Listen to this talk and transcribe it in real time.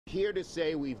Here to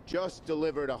say we've just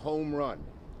delivered a home run.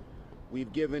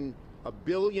 We've given $1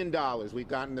 billion. We've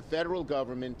gotten the federal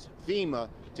government, FEMA,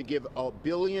 to give $1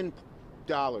 billion,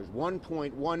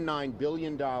 $1.19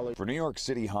 billion. For New York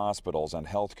City hospitals and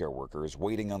healthcare workers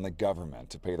waiting on the government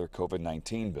to pay their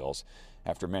COVID-19 bills,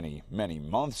 after many, many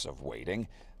months of waiting,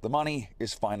 the money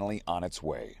is finally on its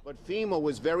way. But FEMA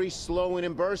was very slow in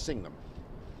reimbursing them.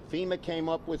 FEMA came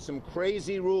up with some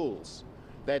crazy rules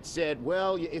that said,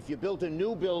 well, if you built a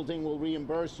new building, we'll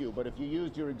reimburse you, but if you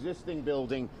used your existing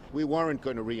building, we weren't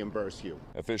going to reimburse you.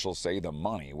 Officials say the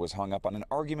money was hung up on an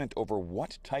argument over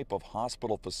what type of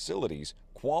hospital facilities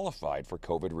qualified for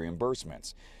COVID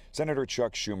reimbursements. Senator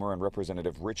Chuck Schumer and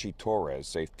Representative Richie Torres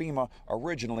say FEMA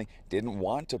originally didn't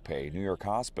want to pay New York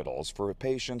hospitals for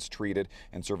patients treated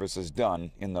and services done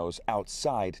in those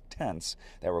outside tents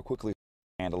that were quickly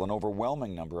handle an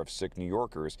overwhelming number of sick New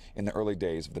Yorkers in the early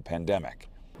days of the pandemic.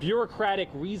 Bureaucratic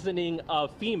reasoning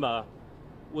of FEMA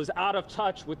was out of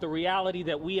touch with the reality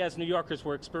that we as New Yorkers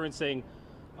were experiencing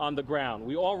on the ground.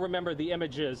 We all remember the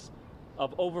images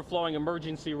of overflowing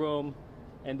emergency room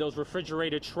and those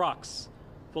refrigerated trucks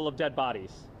full of dead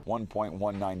bodies.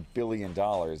 $1.19 billion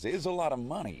is a lot of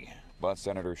money, but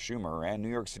Senator Schumer and New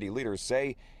York City leaders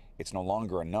say it's no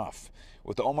longer enough.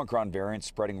 With the Omicron variant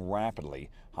spreading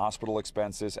rapidly, hospital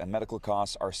expenses and medical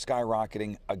costs are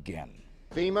skyrocketing again.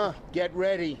 FEMA, get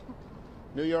ready.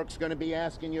 New York's going to be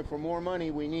asking you for more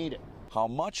money. We need it. How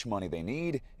much money they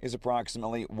need is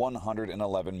approximately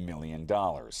 $111 million.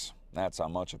 That's how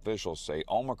much officials say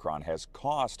Omicron has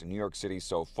cost New York City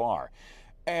so far.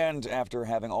 And after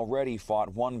having already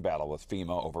fought one battle with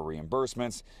FEMA over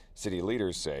reimbursements, city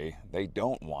leaders say they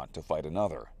don't want to fight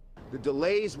another. The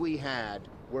delays we had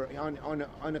were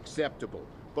unacceptable,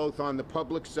 both on the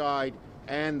public side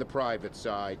and the private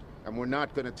side, and we're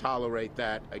not going to tolerate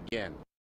that again.